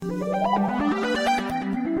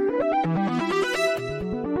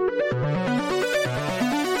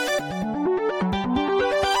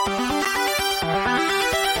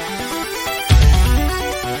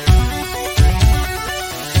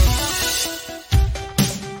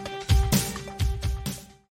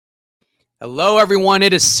Hello, everyone.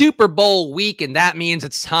 It is Super Bowl week, and that means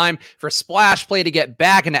it's time for Splash Play to get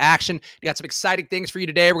back into action. We got some exciting things for you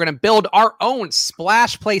today. We're going to build our own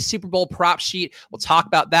Splash Play Super Bowl prop sheet. We'll talk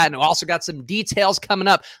about that, and we also got some details coming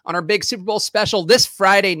up on our big Super Bowl special this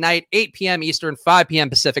Friday night, 8 p.m. Eastern, 5 p.m.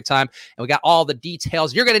 Pacific time, and we got all the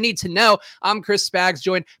details you're going to need to know. I'm Chris Spags,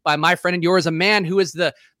 joined by my friend and yours, a man who is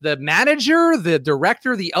the manager, the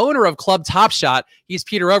director, the owner of Club Top Shot. He's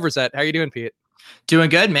Peter Overzet. How are you doing, Pete? Doing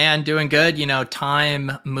good, man. Doing good. You know,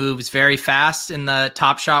 time moves very fast in the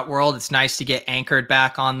Top Shot world. It's nice to get anchored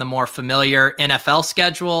back on the more familiar NFL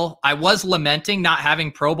schedule. I was lamenting not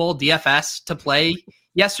having Pro Bowl DFS to play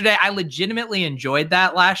yesterday. I legitimately enjoyed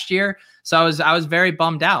that last year. So I was very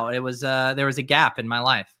bummed out. It was there was a gap in my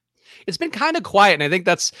life. It's been kind of quiet, and I think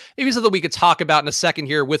that's maybe something we could talk about in a second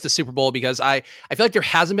here with the Super Bowl, because I feel like there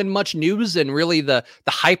hasn't been much news, and really the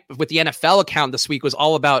hype with the NFL account this week was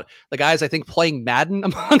all about the guys, I think, playing Madden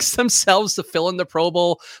amongst themselves to fill in the Pro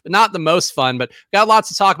Bowl, but not the most fun. But got lots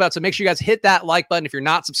to talk about, so make sure you guys hit that like button. If you're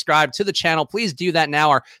not subscribed to the channel, please do that now.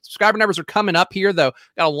 Our subscriber numbers are coming up here, though.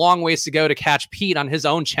 Got a long ways to go to catch Pete on his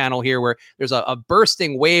own channel here, where there's a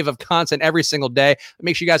bursting wave of content every single day. But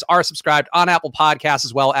make sure you guys are subscribed on Apple Podcasts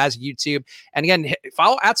as well as YouTube. And again,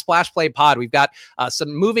 follow at Splash Play Pod. We've got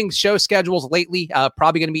some moving show schedules lately,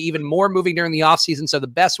 probably going to be even more moving during the offseason. So the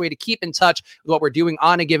best way to keep in touch with what we're doing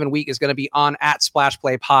on a given week is going to be on at Splash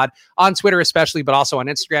Play Pod on Twitter, especially, but also on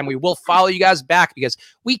Instagram. We will follow you guys back because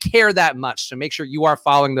we care that much. So make sure you are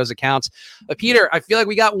following those accounts. But Peter, I feel like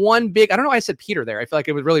we got one big, I don't know why I said Peter there. I feel like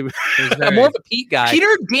it was really more of a Pete guy. Peter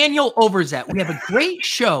Daniel Overzet. We have a great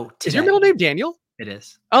show today. Is your middle name Daniel? It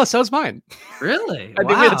is. Oh, so is mine. Really? I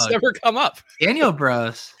think it's never come up. Daniel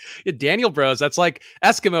Bros. Yeah, Daniel Bros. That's like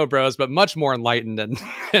Eskimo Bros, but much more enlightened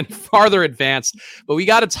and farther advanced. But we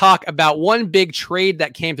got to talk about one big trade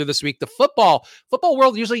that came through this week. The football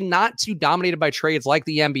world usually not too dominated by trades like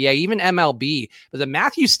the NBA, even MLB. But the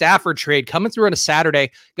Matthew Stafford trade coming through on a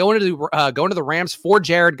Saturday, going to the Rams for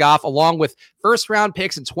Jared Goff, along with first-round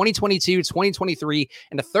picks in 2022, 2023,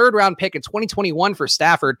 and a third-round pick in 2021 for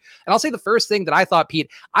Stafford. And I'll say the first thing that I thought, Pete,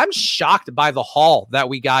 I'm shocked by the haul that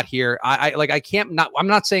we got here. I'm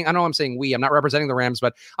not saying, I know I'm saying we, I'm not representing the Rams,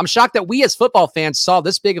 but I'm shocked that we as football fans saw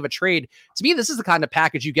this big of a trade. To me, this is the kind of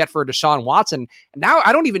package you get for Deshaun Watson. And now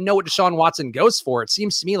I don't even know what Deshaun Watson goes for. It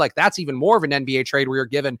seems to me like that's even more of an NBA trade where you're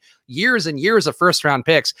given years and years of first-round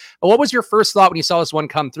picks. But what was your first thought when you saw this one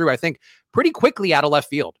come through? I think pretty quickly out of left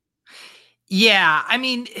field. Yeah, I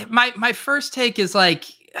mean, my first take is like,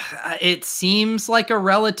 it seems like a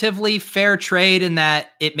relatively fair trade in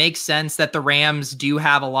that it makes sense that the Rams do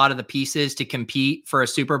have a lot of the pieces to compete for a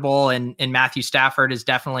Super Bowl, and Matthew Stafford is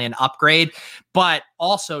definitely an upgrade, but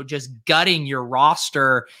also just gutting your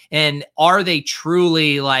roster. And are they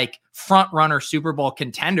truly like front runner Super Bowl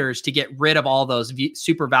contenders to get rid of all those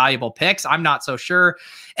super valuable picks? I'm not so sure.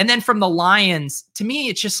 And then from the Lions, to me,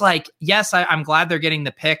 it's just like, yes, I'm glad they're getting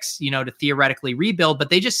the picks, to theoretically rebuild, but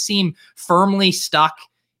they just seem firmly stuck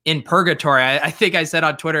in purgatory. I think I said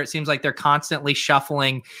on Twitter, it seems like they're constantly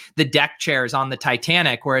shuffling the deck chairs on the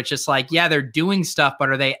Titanic, where it's just like, yeah, they're doing stuff, but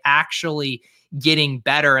are they actually getting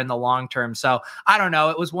better in the long term? So I don't know.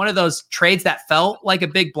 It was one of those trades that felt like a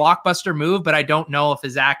big blockbuster move, but I don't know if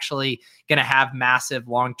it's actually going to have massive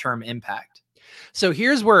long-term impact. So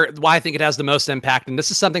here's why I think it has the most impact. And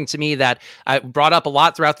this is something to me that I brought up a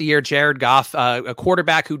lot throughout the year. Jared Goff, a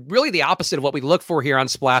quarterback who really the opposite of what we look for here on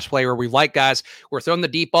Splash Play, where we like guys who are throwing the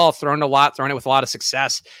deep ball, throwing it with a lot of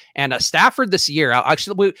success. And Stafford this year,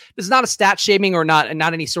 actually, this is not a stat shaming or not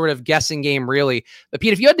any sort of guessing game, really. But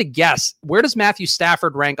Pete, if you had to guess, where does Matthew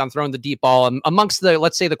Stafford rank on throwing the deep ball amongst the,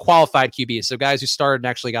 let's say, the qualified QBs? So guys who started and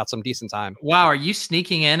actually got some decent time. Wow. Are you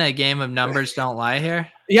sneaking in a game of numbers don't lie here?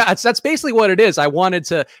 Yeah, that's basically what it is. I wanted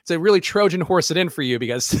to really Trojan horse it in for you,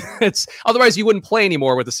 because it's otherwise you wouldn't play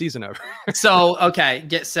anymore with the season over. So, okay,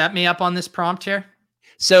 set me up on this prompt here.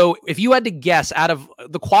 So if you had to guess out of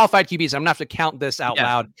the qualified QBs, I'm gonna have to count this out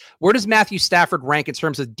loud. Where does Matthew Stafford rank in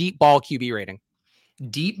terms of deep ball QB rating?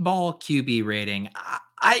 Deep ball QB rating.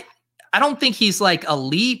 I don't think he's like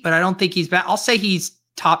elite, but I don't think he's bad. I'll say he's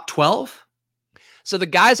top 12. So the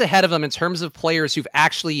guys ahead of him in terms of players who've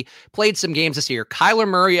actually played some games this year, Kyler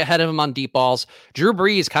Murray ahead of him on deep balls, Drew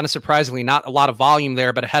Brees, kind of surprisingly, not a lot of volume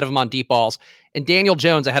there, but ahead of him on deep balls, and Daniel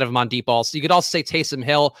Jones ahead of him on deep balls. So you could also say Taysom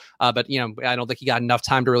Hill, but I don't think he got enough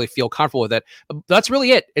time to really feel comfortable with it. But that's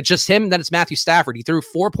really it. It's just him. Then it's Matthew Stafford. He threw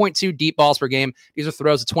 4.2 deep balls per game. These are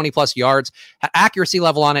throws of 20 plus yards. Accuracy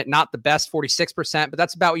level on it, not the best, 46%, but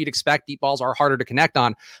that's about what you'd expect. Deep balls are harder to connect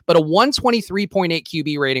on, but a 123.8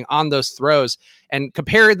 QB rating on those throws. And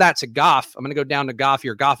compare that to Goff. I'm going to go down to Goff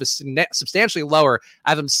here. Goff is substantially lower. I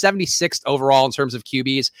have him 76th overall in terms of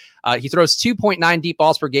QBs. He throws 2.9 deep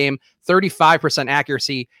balls per game, 35%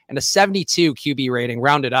 accuracy, and a 72 QB rating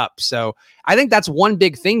rounded up. So I think that's one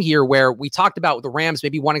big thing here where we talked about the Rams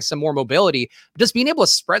maybe wanting some more mobility, just being able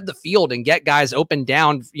to spread the field and get guys open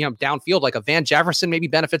downfield, like a Van Jefferson maybe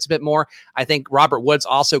benefits a bit more. I think Robert Woods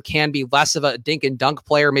also can be less of a dink and dunk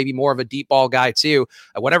player, maybe more of a deep ball guy too,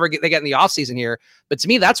 whatever they get in the offseason here. But to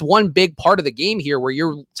me, that's one big part of the game here where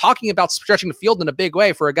you're talking about stretching the field in a big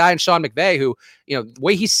way for a guy in Sean McVay who, the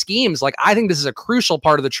way he schemes, like I think this is a crucial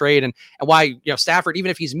part of the trade and why, Stafford, even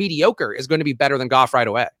if he's mediocre, is going to be better than Goff right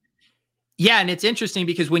away. Yeah, and it's interesting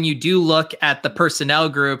because when you do look at the personnel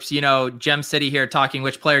groups, Gem City here talking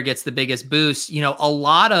which player gets the biggest boost, a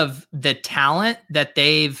lot of the talent that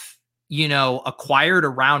they've acquired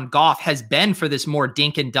around Goff has been for this more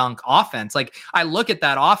dink and dunk offense. Like I look at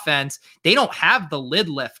that offense, they don't have the lid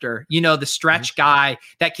lifter, the stretch guy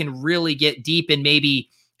that can really get deep and maybe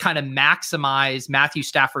kind of maximize Matthew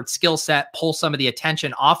Stafford's skill set, pull some of the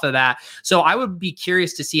attention off of that. So I would be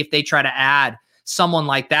curious to see if they try to add someone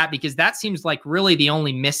like that, because that seems like really the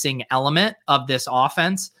only missing element of this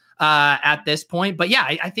offense at this point. But yeah,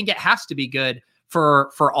 I think it has to be good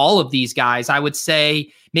for all of these guys. I would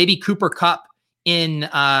say maybe Cooper Kupp in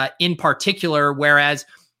particular, whereas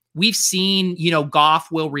we've seen,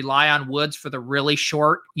 Goff will rely on Woods for the really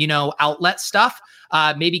short, outlet stuff.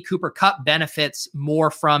 Maybe Cooper Kupp benefits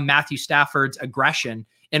more from Matthew Stafford's aggression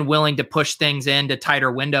and willing to push things into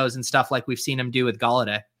tighter windows and stuff like we've seen him do with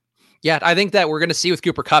Golladay. Yeah, I think that we're going to see with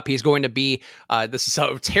Cooper Kupp, he's going to be, this is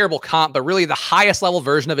a terrible comp, but really the highest level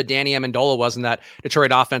version of a Danny Amendola was in that Detroit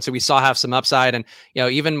offense. So we saw have some upside. And,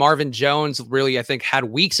 even Marvin Jones really, I think, had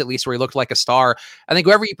weeks at least where he looked like a star. I think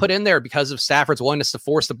whoever you put in there, because of Stafford's willingness to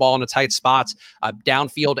force the ball into tight spots,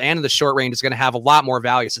 downfield and in the short range, is going to have a lot more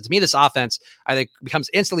value. So to me, this offense, I think, becomes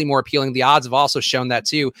instantly more appealing. The odds have also shown that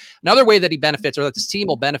too. Another way that he benefits, or that this team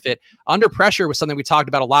will benefit, under pressure was something we talked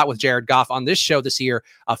about a lot with Jared Goff on this show this year.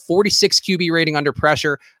 46 QB rating under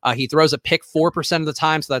pressure. He throws a pick 4% of the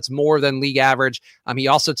time, so that's more than league average. He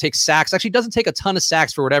also takes sacks. Actually, doesn't take a ton of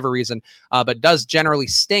sacks for whatever reason, but does generally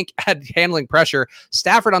stink at handling pressure.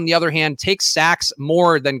 Stafford, on the other hand, takes sacks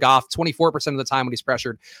more than Goff, 24% of the time when he's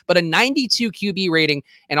pressured, but a 92 QB rating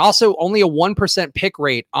and also only a 1% pick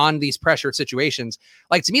rate on these pressured situations.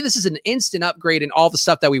 Like, to me, this is an instant upgrade in all the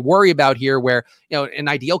stuff that we worry about here, where, in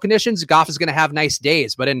ideal conditions, Goff is going to have nice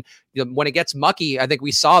days, but in when it gets mucky, I think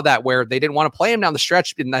we saw that where they didn't want to play him down the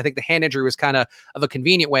stretch, and I think the hand injury was kind of a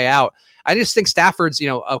convenient way out. I just think Stafford's,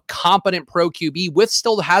 a competent pro QB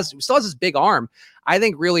still has this big arm. I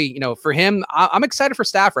think really, for him, I'm excited for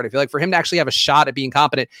Stafford. I feel like for him to actually have a shot at being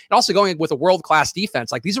competent and also going with a world-class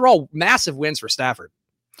defense, like these are all massive wins for Stafford.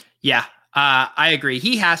 Yeah. I agree.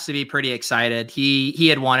 He has to be pretty excited. He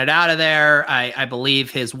had wanted out of there. I believe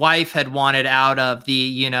his wife had wanted out of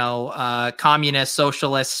the, communist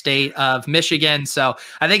socialist state of Michigan. So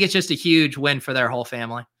I think it's just a huge win for their whole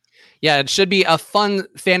family. Yeah, it should be a fun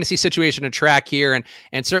fantasy situation to track here.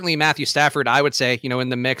 And certainly Matthew Stafford, I would say, in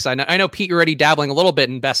the mix. I know Pete, you're already dabbling a little bit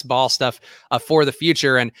in best ball stuff for the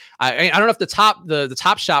future. And I don't know if the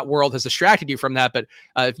top shot world has distracted you from that, but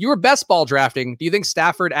if you were best ball drafting, do you think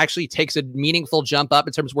Stafford actually takes a meaningful jump up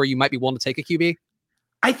in terms of where you might be willing to take a QB?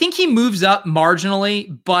 I think he moves up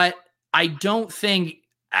marginally, but I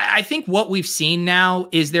think what we've seen now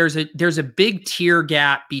is there's a big tier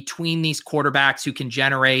gap between these quarterbacks who can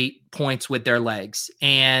generate points with their legs.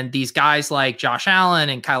 And these guys like Josh Allen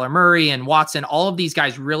and Kyler Murray and Watson, all of these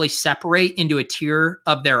guys really separate into a tier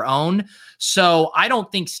of their own. So I don't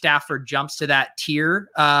think Stafford jumps to that tier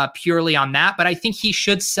purely on that, but I think he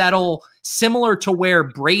should settle similar to where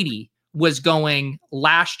Brady was going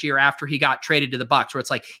last year after he got traded to the Bucs, where it's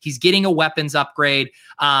like he's getting a weapons upgrade.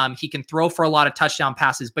 He can throw for a lot of touchdown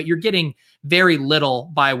passes, but you're getting very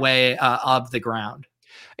little by way of the ground.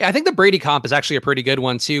 Yeah, I think the Brady comp is actually a pretty good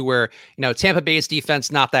one too, where Tampa Bay's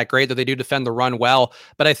defense not that great, though they do defend the run well.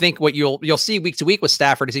 But I think what you'll see week to week with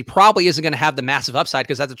Stafford is he probably isn't going to have the massive upside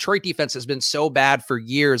because that Detroit defense has been so bad for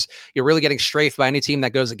years. You're really getting strafed by any team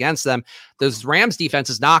that goes against them. Those Rams defense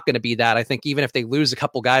is not going to be that. I think even if they lose a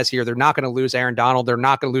couple guys here, they're not going to lose Aaron Donald. They're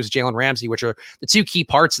not going to lose Jalen Ramsey, which are the two key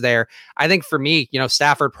parts there. I think for me,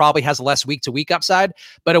 Stafford probably has less week to week upside,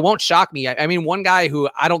 but it won't shock me. I mean, one guy who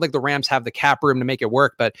I don't think the Rams have the cap room to make it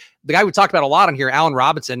work, but the guy we talked about a lot on here, Allen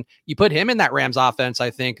Robinson, you put him in that Rams offense.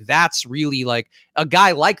 I think that's really like a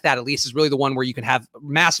guy like that, at least, is really the one where you can have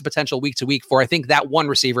massive potential week to week for, I think, that one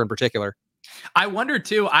receiver in particular. I wonder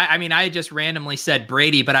too. I mean, I just randomly said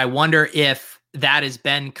Brady, but I wonder if that has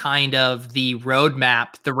been kind of the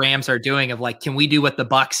roadmap the Rams are doing of like, can we do what the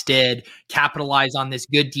Bucs did, capitalize on this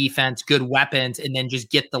good defense, good weapons, and then just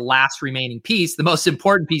get the last remaining piece, the most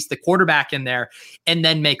important piece, the quarterback in there, and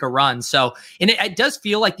then make a run. So, and it does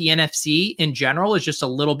feel like the NFC in general is just a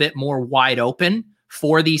little bit more wide open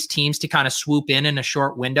for these teams to kind of swoop in a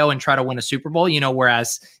short window and try to win a Super Bowl,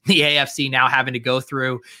 whereas the AFC now having to go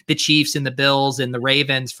through the Chiefs and the Bills and the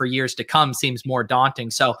Ravens for years to come seems more daunting.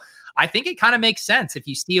 So I think it kind of makes sense if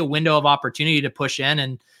you see a window of opportunity to push in.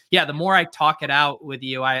 And yeah, the more I talk it out with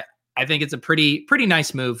you, I think it's a pretty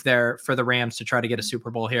nice move there for the Rams to try to get a Super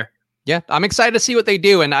Bowl here. Yeah, I'm excited to see what they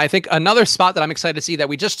do. And I think another spot that I'm excited to see that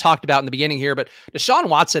we just talked about in the beginning here, but Deshaun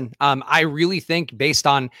Watson, I really think based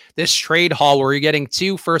on this trade haul where you're getting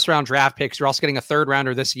 2 first-round draft picks, you're also getting a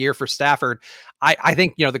third-rounder this year for Stafford. I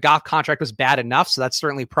think, the Goff contract was bad enough. So that's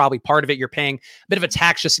certainly probably part of it. You're paying a bit of a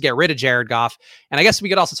tax just to get rid of Jared Goff. And I guess we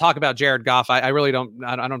could also talk about Jared Goff. I really don't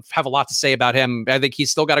have a lot to say about him. I think he's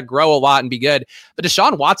still got to grow a lot and be good. But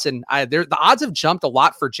Deshaun Watson, the odds have jumped a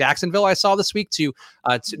lot for Jacksonville. I saw this week to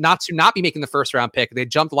not be making the first round pick. They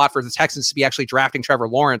jumped a lot for the Texans to be actually drafting Trevor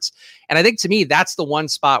Lawrence. And I think to me, that's the one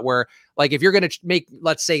spot where, like, if you're going to make,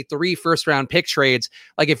 let's say, 3 first-round pick trades,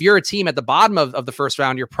 like if you're a team at the bottom of the first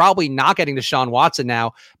round, you're probably not getting Deshaun Watson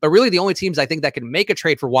now. But really the only teams I think that can make a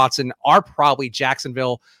trade for Watson are probably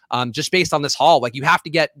Jacksonville, just based on this haul. Like, you have to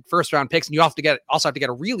get first-round picks, and you also have to get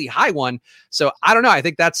a really high one. So I don't know. I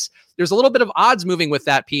think there's a little bit of odds moving with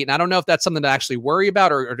that, Pete. And I don't know if that's something to actually worry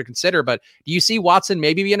about or to consider. But do you see Watson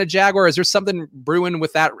maybe being a Jaguar? Is there something brewing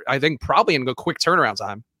with that? I think probably in a quick turnaround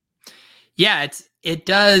time. Yeah, it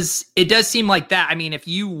does seem like that. I mean, if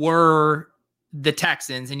you were the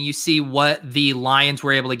Texans and you see what the Lions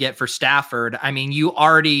were able to get for Stafford, I mean,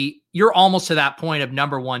 you're almost to that point of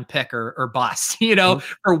number 1 pick or bust,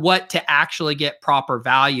 for what to actually get proper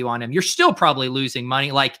value on him. You're still probably losing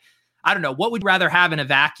money. Like, I don't know, what would you rather have in a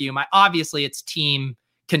vacuum? Obviously it's team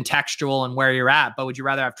contextual and where you're at, but would you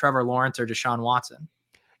rather have Trevor Lawrence or Deshaun Watson?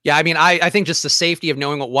 Yeah, I mean, I think just the safety of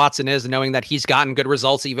knowing what Watson is and knowing that he's gotten good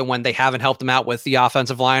results even when they haven't helped him out with the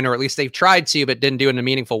offensive line, or at least they've tried to, but didn't do it in a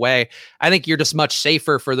meaningful way. I think you're just much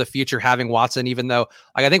safer for the future having Watson, even though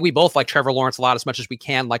I think we both like Trevor Lawrence a lot as much as we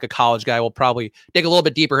can. Like a college guy, we'll probably dig a little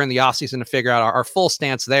bit deeper in the offseason to figure out our full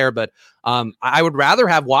stance there. But I would rather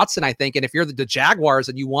have Watson, I think. And if you're the Jaguars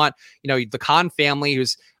and you want, the Khan family,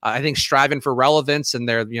 who's I think striving for relevance, and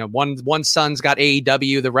they're, one son's got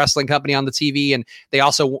AEW, the wrestling company, on the TV, and they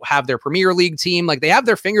also have their Premier League team. Like, they have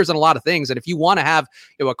their fingers in a lot of things. And if you want to have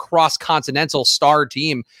a cross-continental star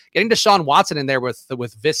team, getting Deshaun Watson in there with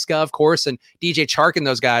Visca, of course, and DJ Chark and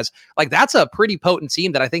those guys, like, that's a pretty potent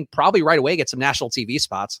team that I think probably right away gets some national TV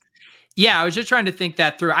spots. Yeah, I was just trying to think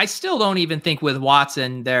that through. I still don't even think with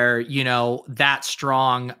Watson they're, that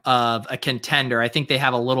strong of a contender. I think they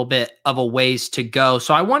have a little bit of a ways to go.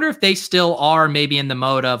 So I wonder if they still are maybe in the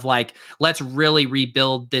mode of like, let's really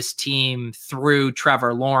rebuild this team through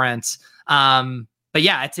Trevor Lawrence. But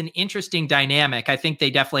yeah, it's an interesting dynamic. I think they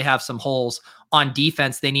definitely have some holes on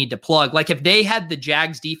defense they need to plug. Like, if they had the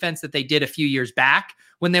Jags defense that they did a few years back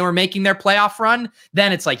when they were making their playoff run,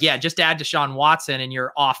 then it's like, yeah, just add Deshaun Watson and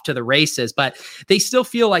you're off to the races. But they still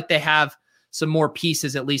feel like they have some more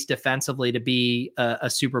pieces, at least defensively, to be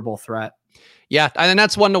a Super Bowl threat. Yeah, and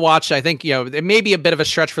that's one to watch. I think, it may be a bit of a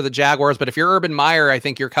stretch for the Jaguars, but if you're Urban Meyer, I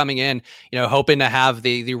think you're coming in, hoping to have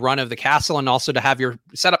the run of the castle, and also to have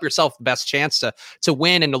set up yourself the best chance to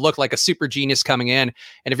win and to look like a super genius coming in.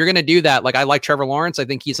 And if you're going to do that, like, I like Trevor Lawrence. I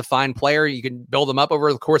think he's a fine player. You can build him up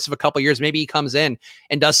over the course of a couple of years. Maybe he comes in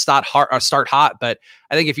and does start hot. But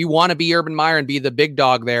I think if you want to be Urban Meyer and be the big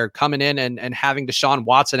dog there, coming in and having Deshaun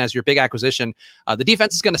Watson as your big acquisition, the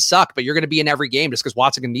defense is going to suck, but you're going to be in every game just because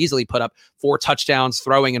Watson can easily put up 4 touchdowns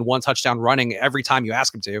throwing and 1 touchdown running every time you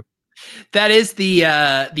ask him to. That is the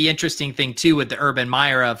interesting thing too with the Urban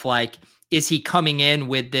Meyer of, like, is he coming in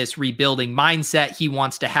with this rebuilding mindset? He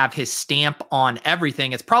wants to have his stamp on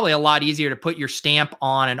everything. It's probably a lot easier to put your stamp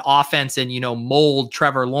on an offense and, mold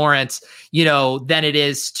Trevor Lawrence, than it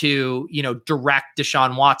is to, direct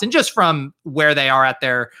Deshaun Watson, just from where they are at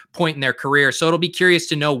their point in their career. So it'll be curious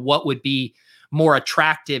to know what would be more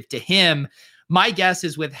attractive to him. My guess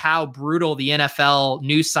is, with how brutal the NFL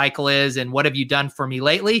news cycle is and what have you done for me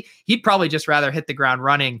lately, he'd probably just rather hit the ground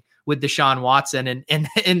running with Deshaun Watson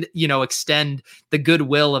and extend the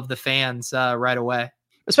goodwill of the fans right away.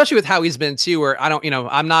 Especially with how he's been too, where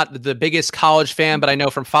I'm not the biggest college fan, but I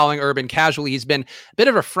know from following Urban casually, he's been a bit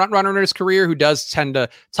of a front runner in his career who does tend to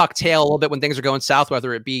tuck tail a little bit when things are going south,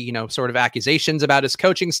 whether it be, sort of accusations about his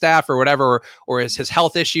coaching staff or whatever, or his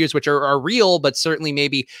health issues, which are real, but certainly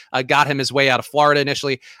maybe got him his way out of Florida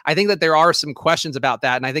initially. I think that there are some questions about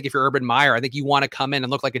that. And I think if you're Urban Meyer, I think you want to come in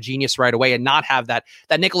and look like a genius right away and not have that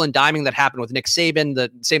nickel and diming that happened with Nick Saban,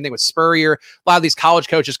 the same thing with Spurrier. A lot of these college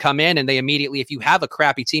coaches come in and they immediately, if you have a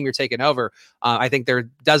crappy team you're taking over, I think there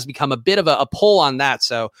does become a bit of a pull on that.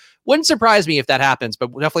 So wouldn't surprise me if that happens,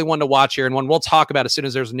 but definitely one to watch here and one we'll talk about as soon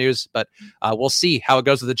as there's news. But we'll see how it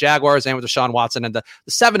goes with the Jaguars and with Deshaun Watson and the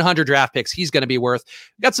 700 draft picks he's going to be worth.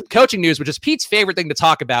 We've got some coaching news, which is Pete's favorite thing to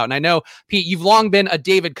talk about. And I know, Pete, you've long been a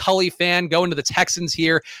David Culley fan going to the Texans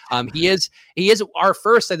here. He is our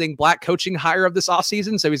first, I think, black coaching hire of this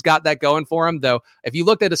offseason. So he's got that going for him, though. If you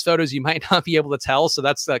looked at his photos, you might not be able to tell. So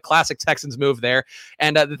that's the classic Texans move there.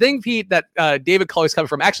 And the thing, Pete, that David Culley's coming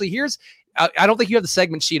from, actually, I don't think you have the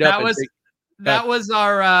segment sheet up. That was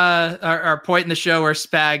our point in the show where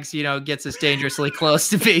Spags, gets us dangerously close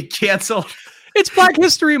to being canceled. It's Black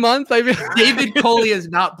History Month. I mean, David Culley is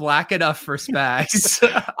not black enough for Spags.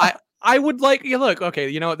 I would like, look,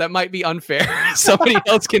 okay, that might be unfair. Somebody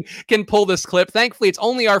else can pull this clip. Thankfully, it's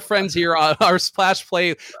only our friends here, our Splash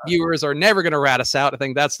Play viewers are never going to rat us out. I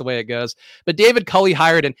think that's the way it goes. But David Culley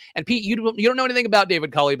hired, and Pete, you don't know anything about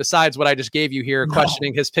David Culley besides what I just gave you here,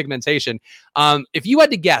 questioning his pigmentation. If you had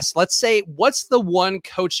to guess, let's say, what's the one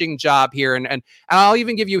coaching job here? And I'll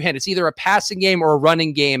even give you a hint. It's either a passing game or a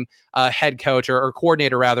running game head coach or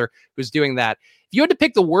coordinator, rather, who's doing that. If you had to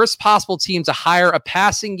pick the worst possible team to hire a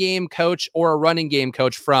passing game coach or a running game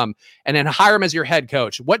coach from, and then hire him as your head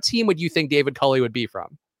coach, what team would you think David Culley would be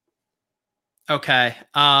from? Okay.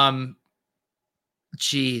 Sorry,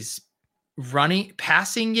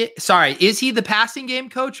 is he the passing game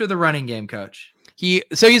coach or the running game coach? He's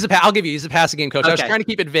a passing game coach. Okay. I was trying to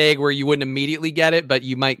keep it vague where you wouldn't immediately get it, but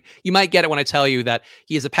you might get it when I tell you that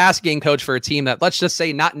he is a passing game coach for a team that, let's just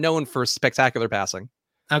say, not known for spectacular passing.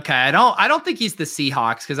 Okay, I don't think he's the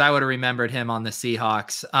Seahawks, because I would have remembered him on the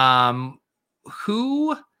Seahawks.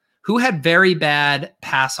 Who had very bad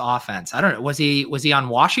pass offense? I don't know. Was he on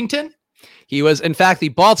Washington? He was, in fact, the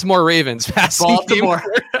Baltimore Ravens. Baltimore.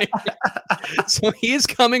 So he is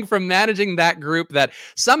coming from managing that group that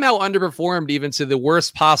somehow underperformed even to the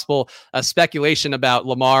worst possible speculation about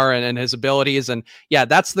Lamar and his abilities. And yeah,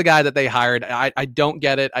 that's the guy that they hired. I don't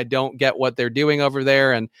get it. I don't get what they're doing over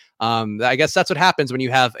there. And I guess that's what happens when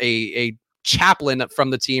you have a chaplain from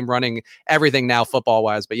the team running everything now football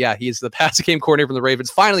wise. But yeah, he's the passing game coordinator from the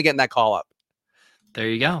Ravens, finally getting that call up. There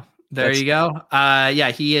you go. You go.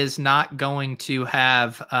 Yeah, he is not going to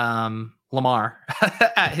have Lamar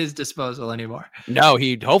at his disposal anymore. No,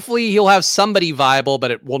 hopefully he'll have somebody viable,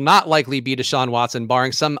 but it will not likely be Deshaun Watson,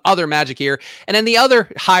 barring some other magic here. And then the other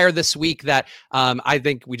hire this week that I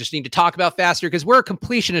think we just need to talk about faster, because we're a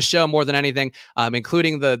completionist show more than anything,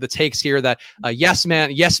 including the takes here that yes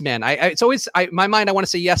man. It's always my mind. I want to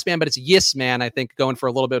say yes man, but it's yes man. I think going for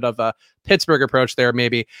a little bit of a Pittsburgh approach there,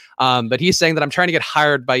 maybe. But he's saying that I'm trying to get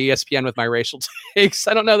hired by ESPN with my racial takes.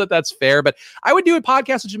 I don't know that that's fair, but I would do a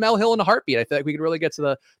podcast with Jemele Hill in a heartbeat. I feel like we could really get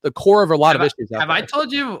to the core of a lot of issues. Have I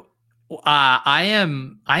told you I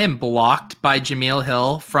am blocked by Jemele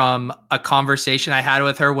Hill from a conversation I had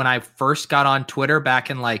with her when I first got on Twitter back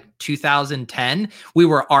in like 2010. We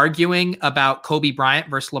were arguing about Kobe Bryant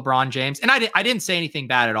versus LeBron James, and I didn't say anything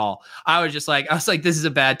bad at all. I was like, this is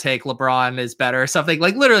a bad take. LeBron is better, or something,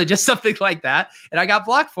 like literally just something like that. And I got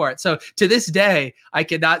blocked for it. So to this day, I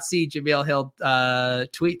cannot see Jemele Hill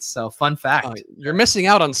tweets. So fun fact, you're missing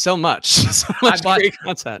out on so much great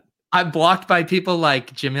content. I'm blocked by people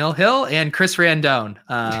like Jemele Hill and Chris Randone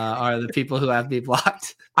are the people who have me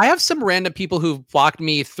blocked. I have some random people who've blocked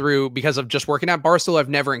me through because of just working at Barstool I've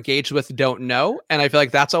never engaged with, don't know. And I feel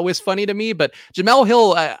like that's always funny to me. But Jemele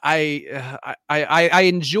Hill, I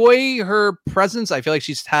enjoy her presence. I feel like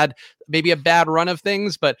she's had maybe a bad run of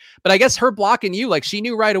things, but I guess her blocking you, like she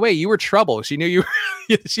knew right away you were trouble. She knew you.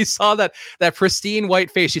 She saw that pristine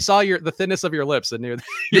white face. She saw the thinness of your lips and knew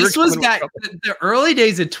this was that the early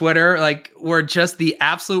days of Twitter like were just the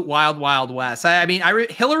absolute wild west. I mean,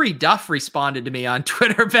 Hillary Duff responded to me on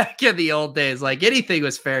Twitter back in the old days. Like anything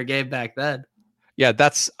was fair game back then. Yeah,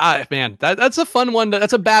 that's man, that's a fun one.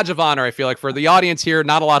 That's a badge of honor, I feel like, for the audience here.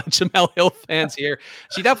 Not a lot of Jemele Hill fans here.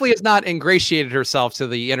 She definitely has not ingratiated herself to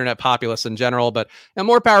the internet populace in general, but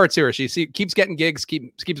more power to her. She keeps getting gigs,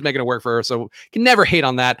 keeps making it work for her, so can never hate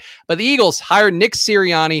on that. But the Eagles hired Nick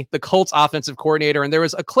Sirianni, the Colts offensive coordinator, and there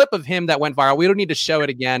was a clip of him that went viral. We don't need to show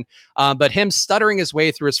it again, but him stuttering his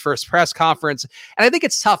way through his first press conference. And I think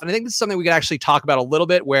it's tough, and I think this is something we could actually talk about a little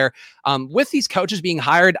bit, where with these coaches being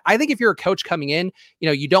hired, I think if you're a coach coming in,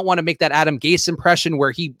 you don't want to make that Adam Gase impression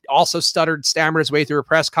where he also stammered his way through a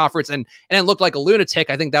press conference and it looked like a lunatic.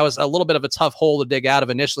 I think that was a little bit of a tough hole to dig out of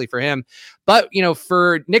initially for him. But,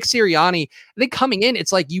 for Nick Sirianni, I think coming in,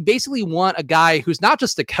 it's like you basically want a guy who's not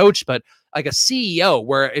just a coach, but like a CEO,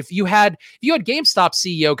 where if you had GameStop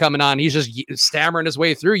CEO coming on, he's just stammering his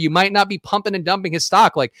way through, you might not be pumping and dumping his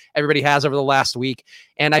stock like everybody has over the last week.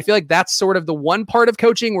 And I feel like that's sort of the one part of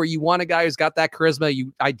coaching where you want a guy who's got that charisma.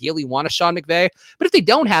 You ideally want a Sean McVay, but if they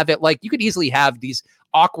don't have it, like you could easily have these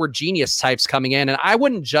awkward genius types coming in. And I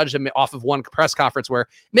wouldn't judge them off of one press conference where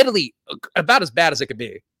admittedly about as bad as it could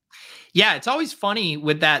be. Yeah, it's always funny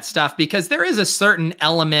with that stuff because there is a certain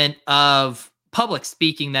element of public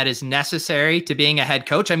speaking that is necessary to being a head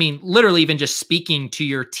coach. I mean, literally even just speaking to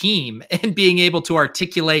your team and being able to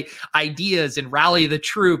articulate ideas and rally the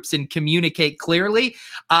troops and communicate clearly.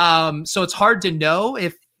 So it's hard to know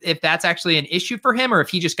if that's actually an issue for him or if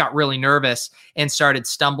he just got really nervous and started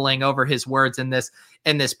stumbling over his words in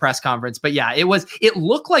this press conference. But yeah, it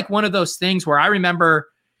looked like one of those things where I remember,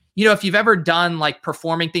 if you've ever done like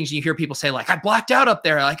performing things, you hear people say like, I blacked out up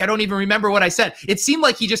there. Like, I don't even remember what I said. It seemed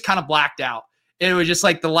like he just kind of blacked out. It was just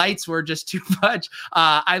like the lights were just too much.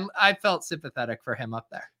 I felt sympathetic for him up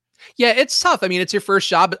there. Yeah, it's tough. I mean, it's your first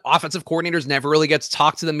job. Offensive coordinators never really get to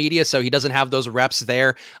talk to the media, so he doesn't have those reps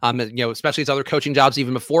there. Especially his other coaching jobs,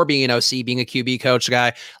 even before being an OC, being a QB coach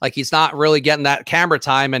guy, like he's not really getting that camera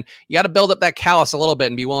time. And you got to build up that callus a little bit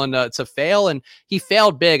and be willing to fail. And he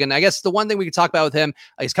failed big. And I guess the one thing we could talk about with him,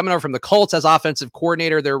 he's coming over from the Colts as offensive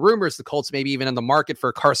coordinator. There are rumors the Colts maybe even in the market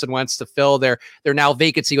for Carson Wentz to fill their now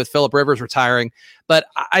vacancy with Phillip Rivers retiring. But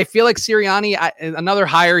I feel like Sirianni, another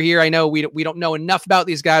hire here. I know we don't know enough about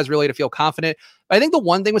these guys really to feel confident. But I think the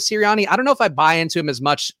one thing with Sirianni, I don't know if I buy into him as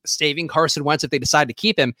much saving Carson Wentz if they decide to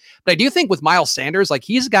keep him. But I do think with Miles Sanders, like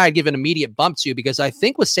he's a guy I'd give an immediate bump to because I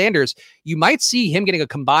think with Sanders, you might see him getting a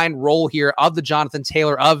combined role here of the Jonathan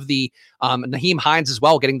Taylor, of the Nyheim Hines as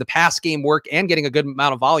well, getting the pass game work and getting a good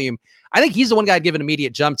amount of volume. I think he's the one guy I'd give an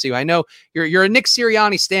immediate jump to. I know you're a Nick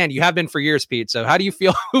Sirianni stan. You have been for years, Pete. So how do you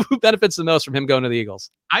feel? Who benefits the most from him going to the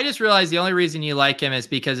Eagles? I just realized the only reason you like him is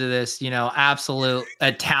because of this, absolute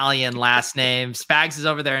Italian last name. Spags is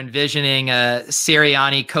over there envisioning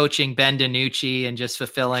Sirianni coaching Ben DiNucci and just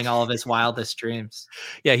fulfilling all of his wildest dreams.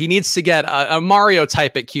 Yeah, he needs to get a Mario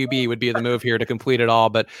type at QB would be the move here to complete it all.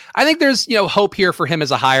 But I think there's hope here for him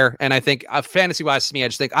as a hire. And I think fantasy wise to me, I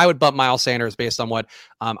just think I would bump Miles Sanders based on what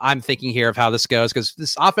I'm thinking here of how this goes, because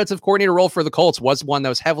this offensive coordinator role for the Colts was one that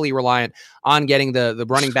was heavily reliant on getting the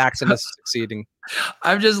running backs into succeeding.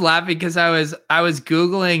 I'm just laughing because I was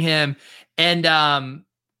Googling him and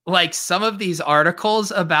like some of these articles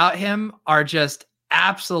about him are just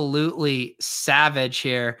absolutely savage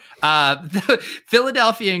here. The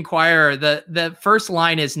Philadelphia Inquirer, the first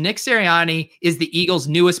line is Nick Sirianni is the Eagles'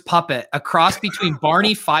 newest puppet, a cross between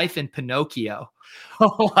Barney Fife and Pinocchio.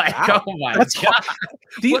 Oh my God.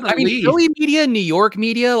 Philly media, New York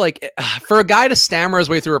media, like for a guy to stammer his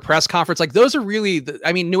way through a press conference, like those are really,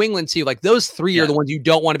 New England too, like those three are the ones you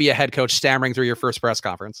don't want to be a head coach stammering through your first press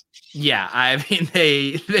conference. Yeah. I mean,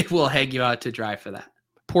 they will hang you out to dry for that.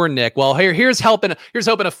 Poor Nick. Well, here's hoping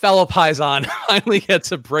a fellow Paisan finally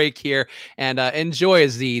gets a break here and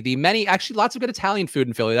enjoys the many, actually lots of good Italian food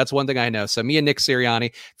in Philly. That's one thing I know. So me and Nick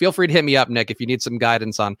Sirianni, feel free to hit me up, Nick, if you need some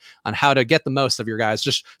guidance on how to get the most of your guys.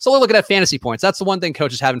 Just solely looking at fantasy points. That's the one thing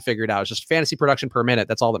coaches haven't figured out. It's just fantasy production per minute.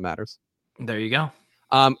 That's all that matters. There you go.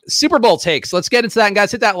 Super Bowl takes. Let's get into that. And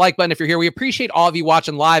guys, hit that like button if you're here. We appreciate all of you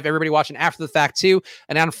watching live, everybody watching after the fact too.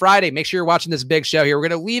 And on Friday, make sure you're watching this big show here. We're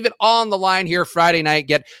going to leave it on the line here Friday night,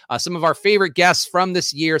 get some of our favorite guests from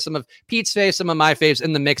this year, some of Pete's faves, some of my faves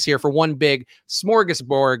in the mix here for one big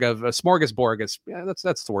smorgasbord of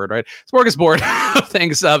that's the word, right? Smorgasbord of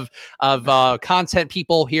things of content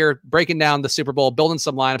people here breaking down the Super Bowl, building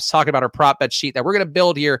some lineups, talking about our prop bet sheet that we're going to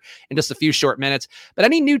build here in just a few short minutes. But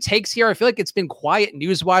any new takes here? I feel like it's been quiet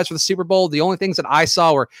news-wise for the Super Bowl. The only things that I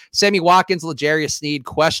saw were Sammy Watkins, L'Jarius Sneed,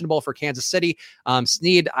 questionable for Kansas City.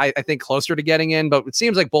 Sneed, I think closer to getting in, but it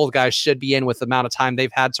seems like both guys should be in with the amount of time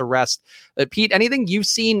they've had to rest. Pete, anything you've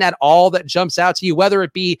seen at all that jumps out to you, whether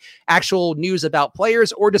it be actual news about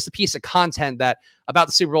players or just a piece of content that about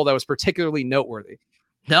the Super Bowl that was particularly noteworthy?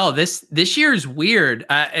 No, this year is weird.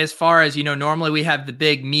 As far as, normally we have the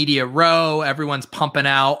big media row, everyone's pumping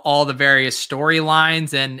out all the various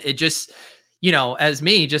storylines, and it just, as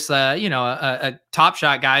me, just a Top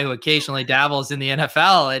Shot guy who occasionally dabbles in the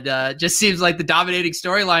NFL, it just seems like the dominating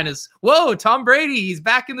storyline is, whoa, Tom Brady, he's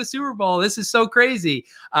back in the Super Bowl. This is so crazy.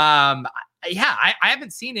 I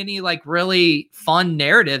haven't seen any like really fun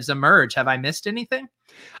narratives emerge. Have I missed anything?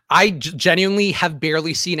 I genuinely have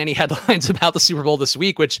barely seen any headlines about the Super Bowl this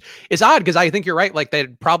week, which is odd because I think you're right. Like,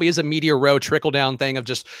 that probably is a media row trickle down thing of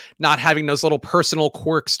just not having those little personal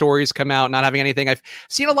quirk stories come out, not having anything. I've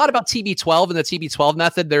seen a lot about TB12 and the TB12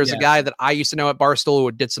 method. There's a guy that I used to know at Barstool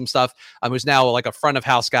who did some stuff, who's now like a front of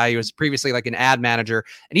house guy. He was previously like an ad manager,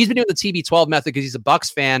 and he's been doing the TB12 method because he's a Bucks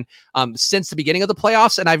fan since the beginning of the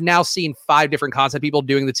playoffs. And I've now seen 5 different content people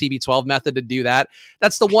doing the TB12 method to do that.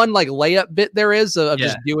 That's the one like layup bit there is of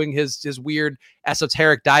just doing his weird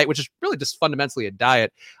esoteric diet, which is really just fundamentally a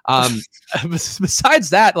diet. Besides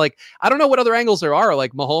that, like, I don't know what other angles there are.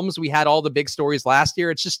 Like Mahomes, we had all the big stories last year.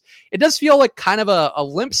 It's just, it does feel like kind of a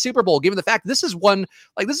limp Super Bowl, given the fact this is what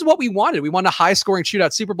we wanted. We wanted a high scoring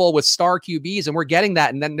shootout Super Bowl with star QBs, and we're getting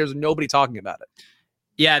that. And then there's nobody talking about it.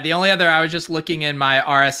 Yeah, the only other, I was just looking in my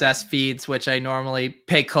RSS feeds, which I normally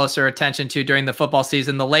pay closer attention to during the football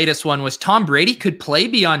season. The latest one was Tom Brady could play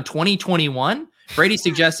beyond 2021. Brady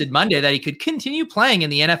suggested Monday that he could continue playing in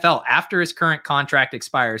the NFL after his current contract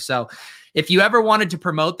expires. So if you ever wanted to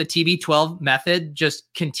promote the TB12 method,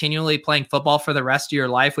 just continually playing football for the rest of your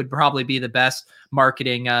life would probably be the best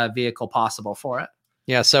marketing vehicle possible for it.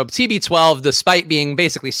 Yeah, so TB12, despite being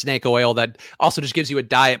basically snake oil, that also just gives you a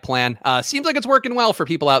diet plan. Seems like it's working well for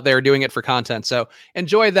people out there doing it for content. So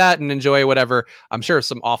enjoy that and enjoy whatever. I'm sure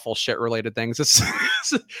some awful shit related things.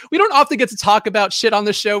 We don't often get to talk about shit on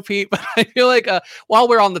the show, Pete, but I feel like while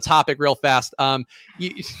we're on the topic real fast, have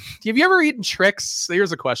you ever eaten Trix?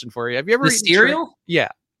 Here's a question for you. Have you ever eaten cereal? Yeah.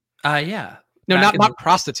 Yeah. No, not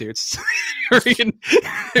prostitutes. Have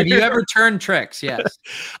you ever turned Trix? Yes.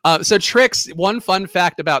 So Trix, one fun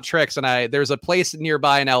fact about Trix, and there's a place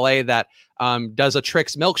nearby in LA that does a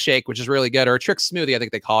Trix milkshake, which is really good, or a Trix smoothie, I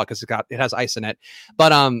think they call it, because it has ice in it.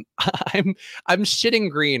 But I'm shitting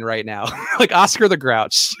green right now, like Oscar the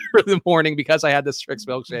Grouch for the morning, because I had this Trix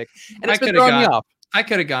milkshake, and it's been throwing me off. I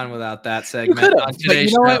could have gone without that segment. But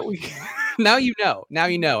you know what? Now you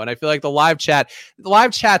know. And I feel like the live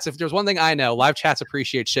chats, if there's one thing I know, live chats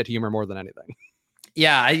appreciate shit humor more than anything.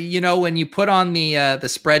 Yeah. When you put on the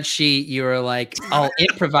spreadsheet, you were like, I'll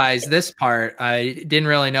improvise this part. I didn't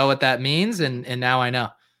really know what that means. And now I know.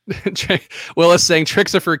 Willis saying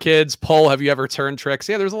Tricks are for kids. Poll, have you ever turned tricks?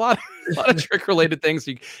 Yeah, there's a lot of trick related things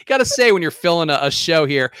you got to say when you're filling a show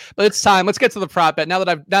here. But it's time. Let's get to the prop bet. Now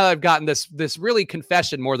that I've gotten this really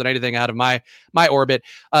confession more than anything out of my orbit.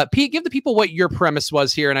 Pete, give the people what your premise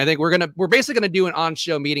was here, and I think we're basically gonna do an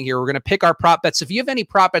on-show meeting here. We're gonna pick our prop bets. If you have any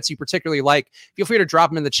prop bets you particularly like, feel free to drop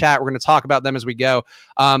them in the chat. We're gonna talk about them as we go.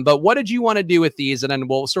 But what did you want to do with these, and then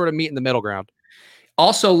we'll sort of meet in the middle ground.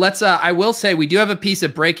 Also, let's. I will say we do have a piece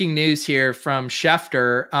of breaking news here from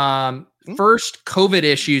Schefter. First COVID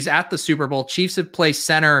issues at the Super Bowl. Chiefs have placed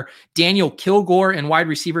center Daniel Kilgore and wide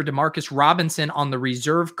receiver Demarcus Robinson on the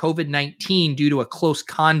reserve COVID-19 due to a close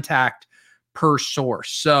contact, per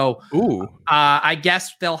source. So, I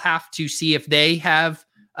guess they'll have to see if they have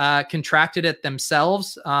contracted it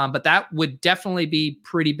themselves. But that would definitely be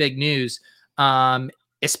pretty big news,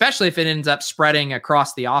 especially if it ends up spreading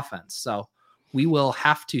across the offense. So we will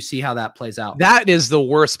have to see how that plays out. That is the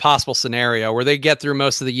worst possible scenario, where they get through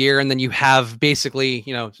most of the year and then you have basically,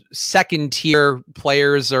 second tier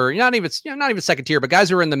players, or not even second tier, but guys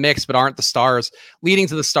who are in the mix but aren't the stars, leading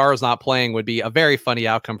to the stars not playing would be a very funny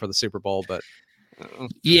outcome for the Super Bowl. But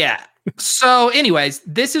yeah. So anyways,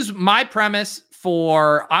 this is my premise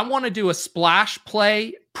for, I want to do a splash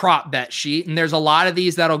play prop bet sheet. And there's a lot of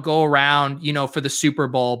these that'll go around, for the Super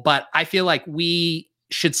Bowl, but I feel like we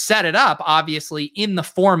should set it up, obviously, in the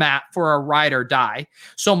format for a ride or die.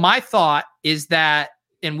 So my thought is that,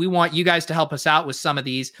 and we want you guys to help us out with some of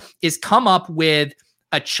these, is come up with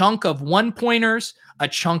a chunk of 1-pointers, a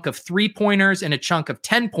chunk of 3-pointers, and a chunk of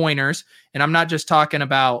 10-pointers. And I'm not just talking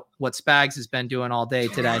about what Spags has been doing all day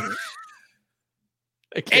today.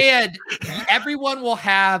 And everyone will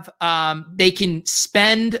have, they can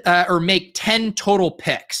spend or make 10 total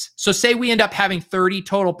picks. So say we end up having 30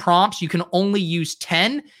 total prompts, you can only use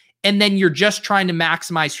 10, and then you're just trying to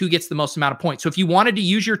maximize who gets the most amount of points. So if you wanted to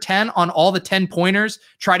use your 10 on all the 10 pointers,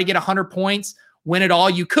 try to get 100 points, win it all,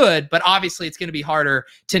 you could, but obviously it's going to be harder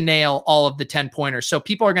to nail all of the 10 pointers. So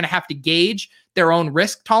people are going to have to gauge their own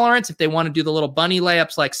risk tolerance. If they want to do the little bunny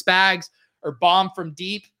layups like Spags or bomb from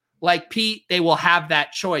deep like Pete, they will have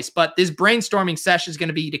that choice. But this brainstorming session is going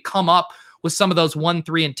to be to come up with some of those 1,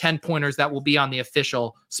 3, and 10 pointers that will be on the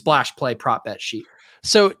official Splash Play prop bet sheet.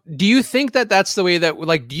 So do you think that that's the way that,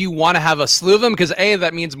 like, do you want to have a slew of them? Because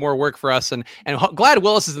that means more work for us. And glad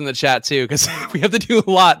Willis is in the chat too, because if we have to do a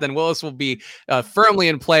lot, then Willis will be firmly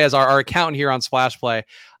in play as our accountant here on Splash Play.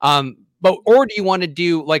 Or do you want to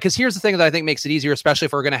do, like, because here's the thing that I think makes it easier, especially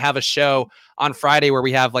if we're going to have a show on Friday where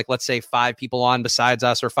we have, like, let's say 5 people on besides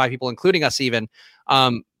us, or 5 people including us even.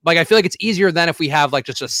 Like, I feel like it's easier than if we have, like,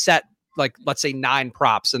 just a set, like, let's say 9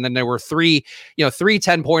 props, and then there were 3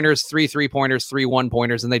 10-pointers, 3 3-pointers, 3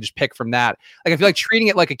 1-pointers, and they just pick from that. Like, I feel like treating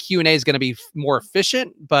it like a Q&A is going to be more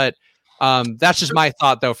efficient, but that's just my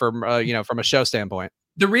thought, though, from a show standpoint.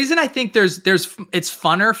 The reason I think it's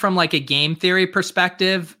funner from like a game theory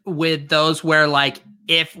perspective with those where, like,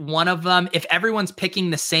 if everyone's picking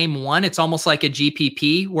the same one, it's almost like a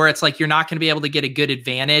GPP where it's like you're not going to be able to get a good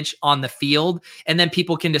advantage on the field. And then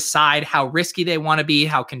people can decide how risky they want to be,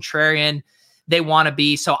 how contrarian they want to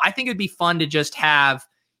be. So I think it'd be fun to just have,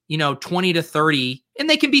 20 to 30, and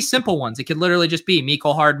they can be simple ones. It could literally just be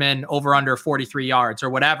Mecole Hardman over under 43 yards or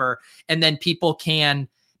whatever. And then people can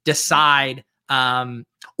decide,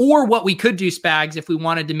 or what we could do, Spags, if we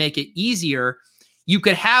wanted to make it easier, you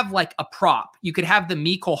could have like a prop. You could have the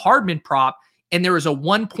Mecole Hardman prop, and there is a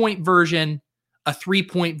 1-point version, a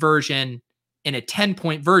 3-point version, and a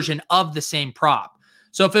 10-point version of the same prop.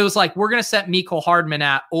 So if it was like, we're going to set Mecole Hardman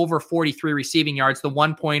at over 43 receiving yards, the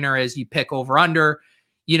 1-pointer is you pick over under,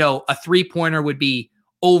 a 3-pointer would be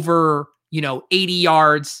over, 80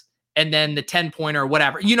 yards. And then the 10-pointer or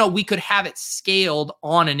whatever, we could have it scaled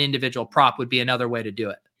on an individual prop would be another way to do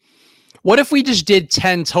it. What if we just did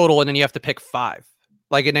 10 total and then you have to pick 5?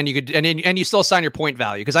 Like, and then you could, and you still assign your point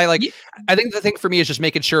value. Cause I think the thing for me is just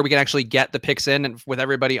making sure we can actually get the picks in and with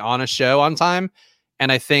everybody on a show on time. And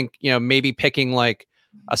I think, maybe picking like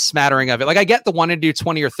a smattering of it. Like, I get the one to do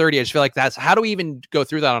 20 or 30. I just feel like how do we even go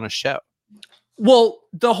through that on a show? Well,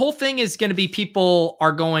 the whole thing is going to be people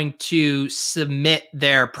are going to submit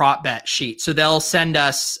their prop bet sheet. So they'll send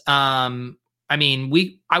us, I think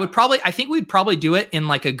we'd probably do it in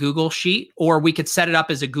like a Google sheet, or we could set it up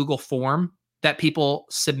as a Google form that people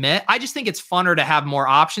submit. I just think it's funner to have more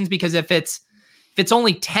options, because if it's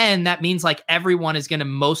only 10, that means like everyone is going to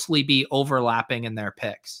mostly be overlapping in their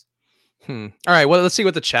picks. All right. Well, let's see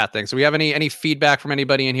what the chat thinks. Do we have any feedback from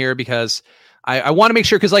anybody in here? Because I want to make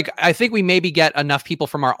sure, because like I think we maybe get enough people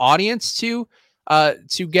from our audience to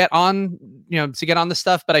get on, to get on this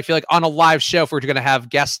stuff. But I feel like on a live show, if we're going to have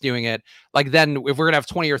guests doing it, like then if we're going to have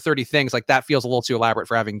 20 or 30 things, like that feels a little too elaborate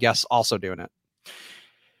for having guests also doing it.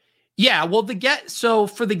 Yeah, well, so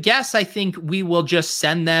for the guests, I think we will just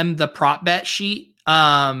send them the prop bet sheet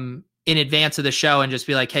in advance of the show and just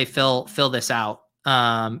be like, hey, fill this out.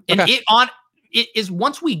 And okay. It is,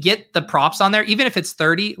 once we get the props on there, even if it's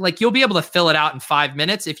 30, like you'll be able to fill it out in 5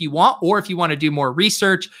 minutes if you want, or if you want to do more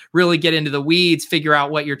research, really get into the weeds, figure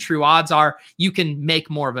out what your true odds are, you can make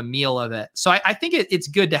more of a meal of it. So I think it's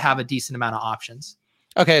good to have a decent amount of options.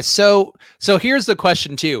 Okay, so here's the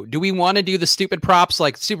question too. Do we want to do the stupid props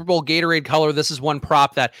like Super Bowl Gatorade color? This is one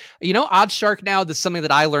prop that, OddsShark now, this is something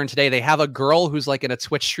that I learned today. They have a girl who's like in a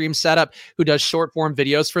Twitch stream setup who does short form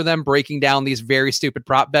videos for them, breaking down these very stupid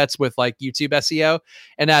prop bets with like YouTube SEO.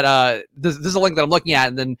 And that this is a link that I'm looking at.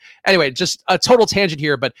 And then anyway, just a total tangent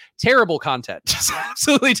here, but terrible content, just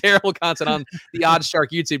absolutely terrible content on the OddsShark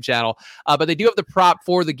YouTube channel. But they do have the prop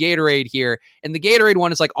for the Gatorade here. And the Gatorade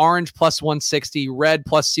one is like orange plus 160, red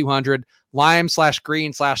plus 200,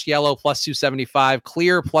 lime/green/yellow plus 275,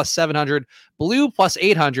 clear plus 700, blue plus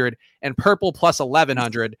 800, and purple plus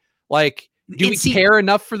 1100. Like, do we care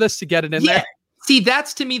enough for this to get it in there? See,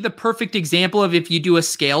 that's to me the perfect example of if you do a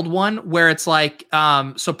scaled one where it's like,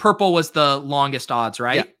 so purple was the longest odds,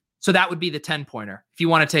 right? Yeah. So that would be the 10-pointer if you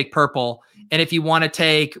want to take purple. And if you want to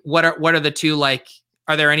take, what are the two, like,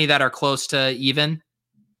 are there any that are close to even?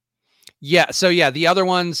 Yeah. So yeah, the other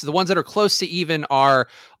ones, the ones that are close to even are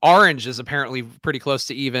orange is apparently pretty close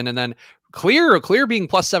to even. And then clear being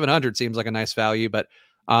plus 700 seems like a nice value, but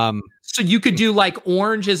so you could do like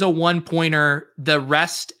orange as a 1-pointer, the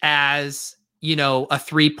rest as, you know, a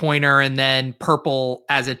 3-pointer, and then purple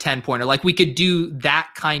as a 10-pointer. Like we could do that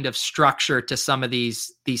kind of structure to some of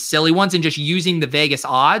these silly ones, and just using the Vegas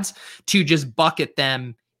odds to just bucket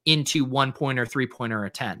them into 1-pointer, 3-pointer, or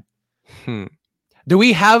 10. Do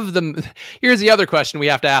we have them? Here's the other question we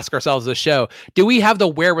have to ask ourselves this show. Do we have the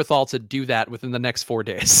wherewithal to do that within the next 4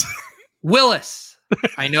 days? Willis,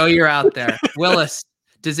 I know you're out there. Willis,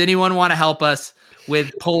 does anyone want to help us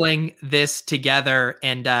with pulling this together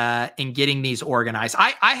and getting these organized?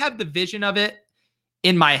 I have the vision of it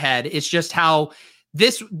in my head. It's just how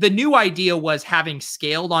the new idea was having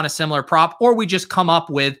scaled on a similar prop, or we just come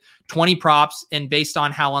up with 20 props, and based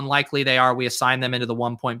on how unlikely they are, we assign them into the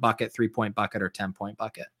 1-point bucket, 3-point bucket, or 10-point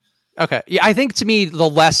bucket. Okay. Yeah, I think to me, the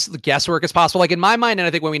less guesswork is possible. Like in my mind, and I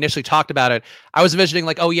think when we initially talked about it, I was envisioning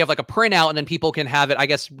like, oh, you have like a printout and then people can have it. I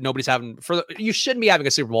guess nobody's having you shouldn't be having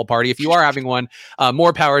a Super Bowl party. If you are having one,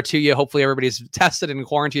 more power to you. Hopefully everybody's tested and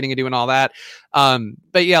quarantining and doing all that.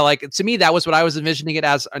 But yeah, like to me, that was what I was envisioning it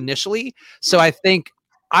as initially. So I think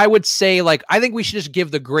I would say like, I think we should just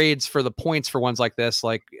give the grades for the points for ones like this.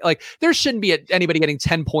 Like there shouldn't be anybody getting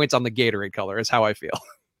 10 points on the Gatorade color is how I feel.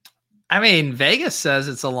 I mean, Vegas says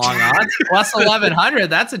it's a long odds. Plus 1,100,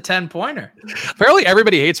 that's a 10-pointer. Apparently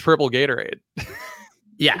everybody hates purple Gatorade.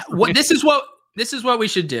 Yeah. This is what we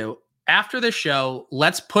should do. After the show,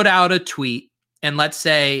 let's put out a tweet and let's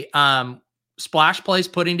say, Splash Play's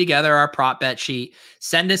putting together our prop bet sheet.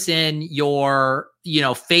 Send us in your,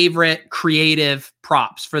 favorite creative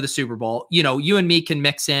props for the Super Bowl. You and me can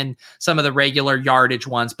mix in some of the regular yardage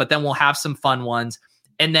ones, but then we'll have some fun ones.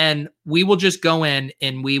 And then we will just go in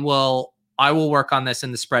and I will work on this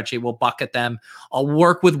in the spreadsheet. We'll bucket them. I'll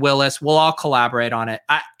work with Willis. We'll all collaborate on it.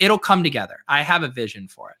 It'll come together. I have a vision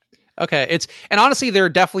for it. Okay. And honestly, there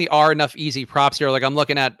definitely are enough easy props here. Like I'm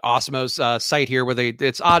looking at Osmo's site here where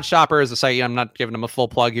it's Odd Shopper is a site. I'm not giving them a full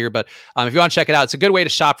plug here, but if you want to check it out, it's a good way to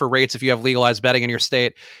shop for rates if you have legalized betting in your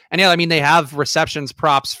state. And yeah, I mean, they have receptions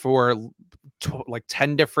props for like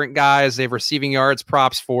 10 different guys. They have receiving yards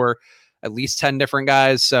props for at least 10 different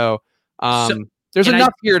guys. So there's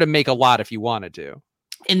enough here to make a lot if you wanted to.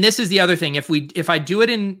 And this is the other thing. If I do it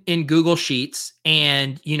in Google Sheets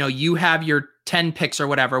and, you have your 10 picks or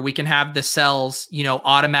whatever, we can have the cells,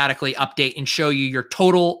 automatically update and show you your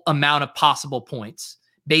total amount of possible points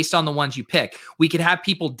based on the ones you pick. We could have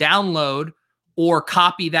people download or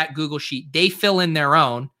copy that Google Sheet. They fill in their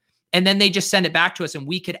own, and then they just send it back to us, and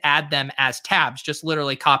we could add them as tabs, just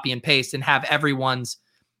literally copy and paste and have everyone's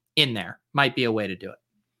in there. Might be a way to do it.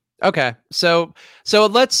 Okay. So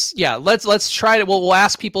let's try to, we'll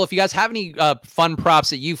ask people if you guys have any fun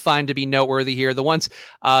props that you find to be noteworthy here. The ones,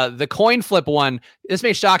 the coin flip one, this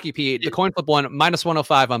may shock you, Pete. The coin flip one, minus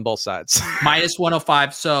 105 on both sides. Minus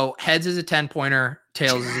 105. So heads is a 10-pointer,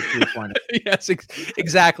 tails is a 3-pointer. Yes,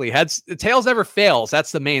 exactly. Tails never fails.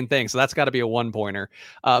 That's the main thing. So that's got to be a 1-pointer.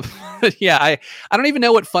 Yeah, I don't even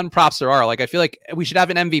know what fun props there are. Like, I feel like we should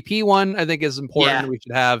have an MVP one, I think is important. Yeah. We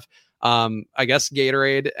should have, I guess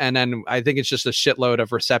Gatorade, and then I think it's just a shitload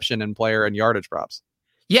of reception and player and yardage props.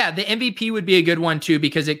 Yeah, the MVP would be a good one too,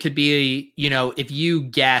 because it could be, if you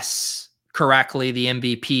guess correctly the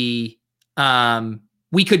MVP,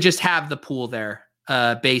 we could just have the pool there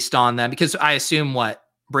based on them, because I assume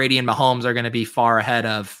Brady and Mahomes are going to be far ahead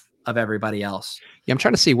of everybody else. Yeah, I'm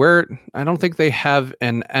trying to see where. I don't think they have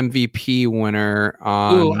an MVP winner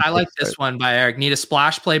on. Ooh, I like this one by Eric. Need a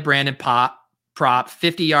splash play Brandon prop,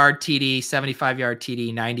 50-yard TD, 75-yard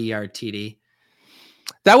TD, 90-yard TD.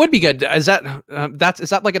 That would be good. Is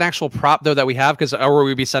that like an actual prop though that we have? Or will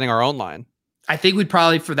we be setting our own line? I think we'd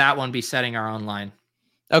probably for that one be setting our own line.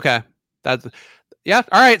 Okay, yeah.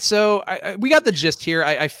 All right. So we got the gist here.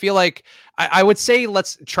 I feel like I would say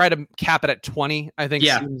let's try to cap it at 20. I think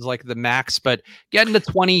seems like the max, but getting to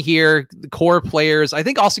 20 here, the core players. I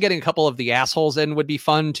think also getting a couple of the assholes in would be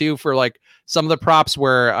fun too for like some of the props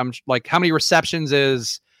where I'm like, how many receptions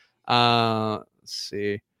is? Let's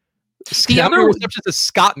see. How many receptions is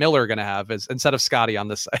Scott Miller going to have instead of Scotty on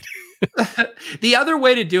this side? The other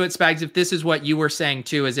way to do it, Spags, if this is what you were saying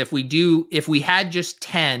too, is if we had just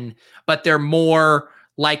 10, but they're more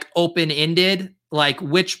like open-ended, like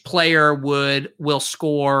which player will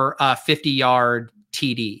score a 50-yard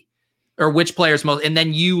TD, or which player's most, and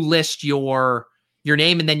then you list your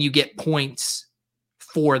name and then you get points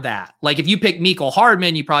for that. Like if you pick Mecole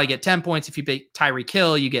Hardman, you probably get 10 points. If you pick Tyreek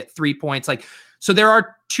Hill, you get 3 points. Like, so there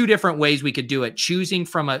are two different ways we could do it. Choosing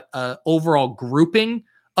from a overall grouping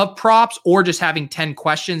of props, or just having 10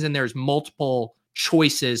 questions and there's multiple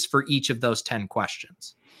choices for each of those 10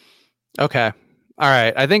 questions. Okay. All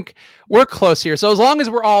right. I think we're close here. So as long as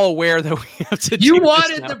we're all aware that we have to You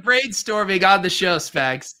wanted the brainstorming on the show,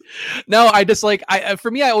 Spags. No, I just like,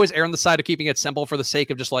 for me, I always err on the side of keeping it simple for the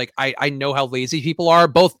sake of just like, I know how lazy people are,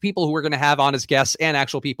 both people who we're going to have on as guests and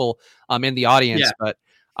actual people in the audience. Yeah. But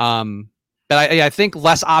I think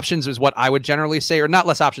less options is what I would generally say, or not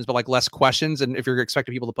less options, but like less questions. And if you're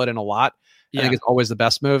expecting people to put in a lot, I think it's always the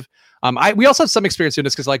best move. We also have some experience doing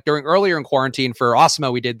this because like earlier in quarantine for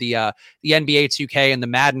Osmo, we did the NBA 2K and the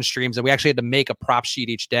Madden streams, and we actually had to make a prop sheet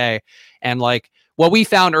each day. And like what we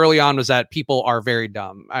found early on was that people are very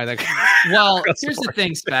dumb. I think. Well, here's the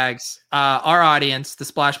thing, Spags. Our audience, the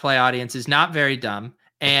Splash Play audience, is not very dumb,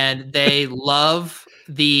 and they love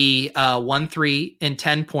the 1, 3, and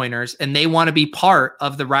 10 pointers, and they want to be part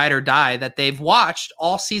of the ride or die that they've watched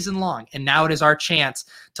all season long. And now it is our chance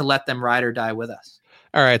to let them ride or die with us.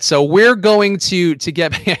 All right, so we're going to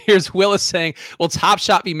get. Here's Willis saying, "Will Top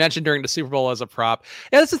Shot be mentioned during the Super Bowl as a prop?"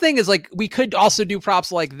 Yeah, that's the thing is like we could also do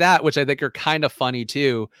props like that, which I think are kind of funny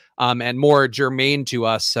too, and more germane to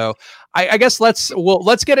us. So I guess let's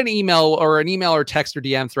get an email or text or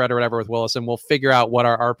DM thread or whatever with Willis, and we'll figure out what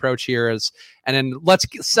our approach here is, and then let's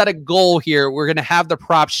set a goal here. We're going to have the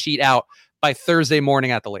prop sheet out by Thursday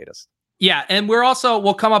morning at the latest. Yeah, and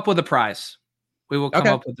we'll come up with a prize. We will come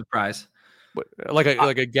up with the prize. Like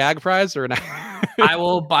a gag prize or an I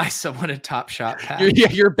will buy someone a Top Shot pack.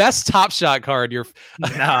 Your best Top Shot card.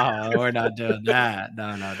 No, we're not doing that.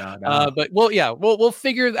 No. But we'll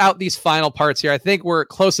figure out these final parts here. I think we're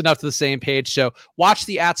close enough to the same page. So watch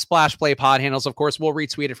the @SplashPlayPod handles. Of course, we'll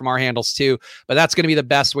retweet it from our handles too. But that's going to be the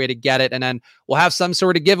best way to get it. And then we'll have some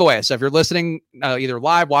sort of giveaway. So if you're listening either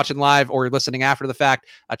watching live, or you're listening after the fact,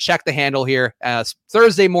 check the handle here.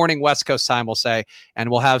 Thursday morning West Coast time, we'll say, and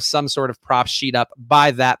we'll have some sort of prop sheet up by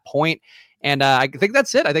that point. And I think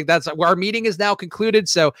that's it. I think that's where our meeting is now concluded.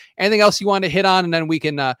 So anything else you want to hit on, and then we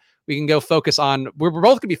can go focus on. We're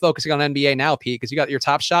both gonna be focusing on NBA now, Pete, because you got your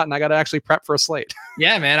Top Shot, and I got to actually prep for a slate.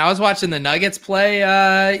 Yeah, man. I was watching the Nuggets play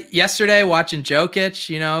yesterday, watching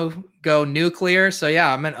Jokic, go nuclear. So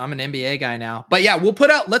yeah, I'm an NBA guy now. But yeah,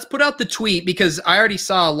 let's put out the tweet, because I already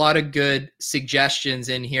saw a lot of good suggestions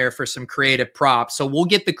in here for some creative props. So we'll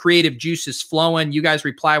get the creative juices flowing. You guys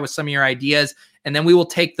reply with some of your ideas, and then we will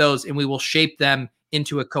take those and we will shape them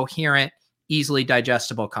into a coherent, easily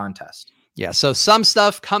digestible contest. Yeah, so some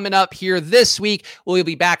stuff coming up here this week. We'll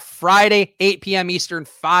be back Friday, 8 p.m. Eastern,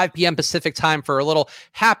 5 p.m. Pacific time for a little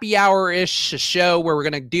happy hour-ish show where we're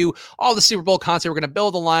going to do all the Super Bowl content. We're going to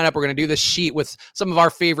build a lineup. We're going to do the sheet with some of our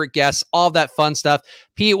favorite guests, all of that fun stuff.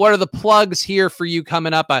 Pete, what are the plugs here for you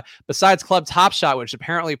coming up besides Club Top Shot, which is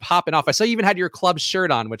apparently popping off? I saw you even had your club shirt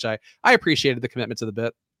on, which I appreciated the commitment to the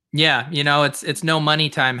bit. Yeah, it's no money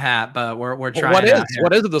time hat, but we're trying. What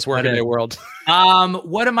is it this working day world?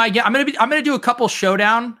 What am I? I'm gonna do a couple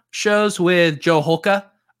showdown shows with Joe Holka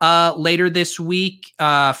later this week,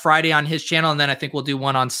 Friday on his channel, and then I think we'll do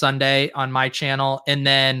one on Sunday on my channel, and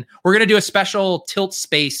then we're gonna do a special Tilt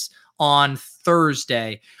Space on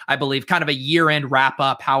Thursday, I believe, kind of a year-end wrap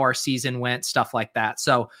up, how our season went, stuff like that.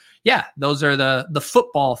 So yeah, those are the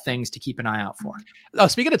football things to keep an eye out for. Oh,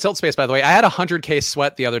 speaking of Tilt Space, by the way, I had 100K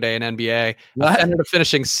sweat the other day in NBA. I ended up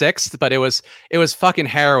finishing 6th, but it was fucking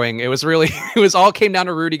harrowing. It was really, all came down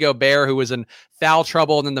to Rudy Gobert, who was in foul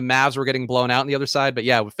trouble, and then the Mavs were getting blown out on the other side. But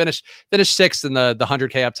yeah, we finished 6th in the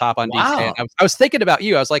 100K up top on DK. I was thinking about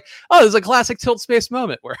you. I was like, oh, this is a classic Tilt Space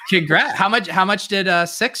moment. Where congrats. How much did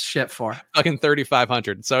 6 ship for? Fucking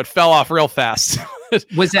 3,500. So it fell off real fast.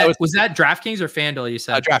 Was that DraftKings or FanDuel? You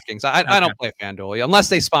said DraftKings. I don't play FanDuel unless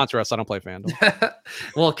they sponsor us. I don't play FanDuel.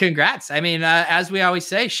 Well, congrats. I mean, as we always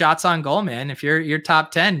say, shots on goal, man. If you're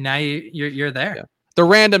top 10, now you're there. Yeah. The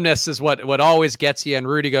randomness is what always gets you, and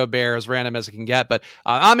Rudy Gobert as random as it can get. But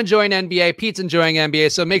I'm enjoying NBA. Pete's enjoying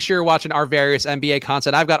NBA. So make sure you're watching our various NBA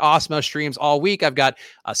content. I've got Osmo streams all week. I've got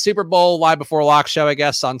a Super Bowl live before lock show, I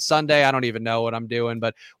guess, on Sunday. I don't even know what I'm doing,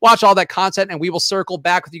 but watch all that content, and we will circle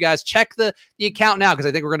back with you guys. Check the account now, because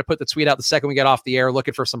I think we're going to put the tweet out the second we get off the air,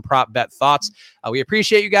 looking for some prop bet thoughts. We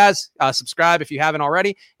appreciate you guys. Subscribe if you haven't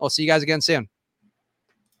already. We'll see you guys again soon.